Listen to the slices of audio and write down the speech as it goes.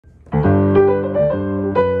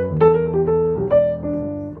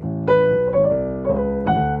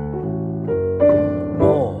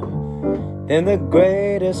than the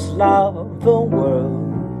greatest love the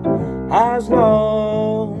world has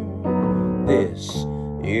known. This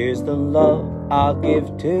is the love I'll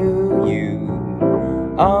give to you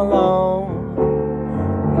alone.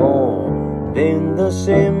 More than the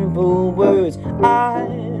simple words I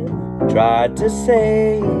tried to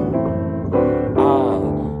say,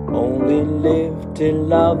 I'll only live to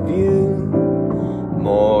love you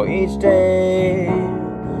more each day.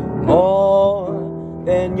 More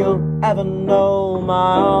than you'll ever know. My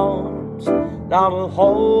arms, I will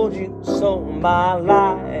hold you so my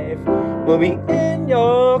life will be in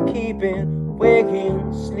your keeping.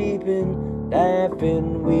 Waking, sleeping,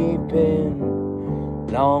 laughing, weeping.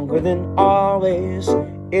 Longer than always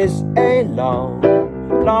is a long,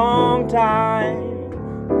 long time,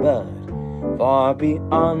 but far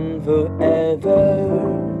beyond forever,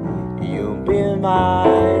 you'll be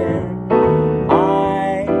mine.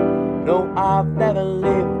 I know I've never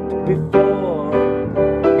lived before,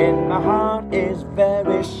 and my heart is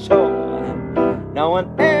very sure no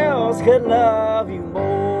one else could love you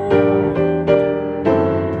more.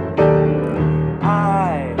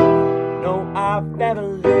 I know I've never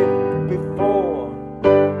lived before,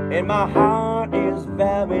 and my heart is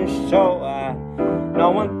very sure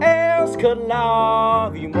no one else could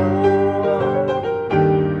love you more.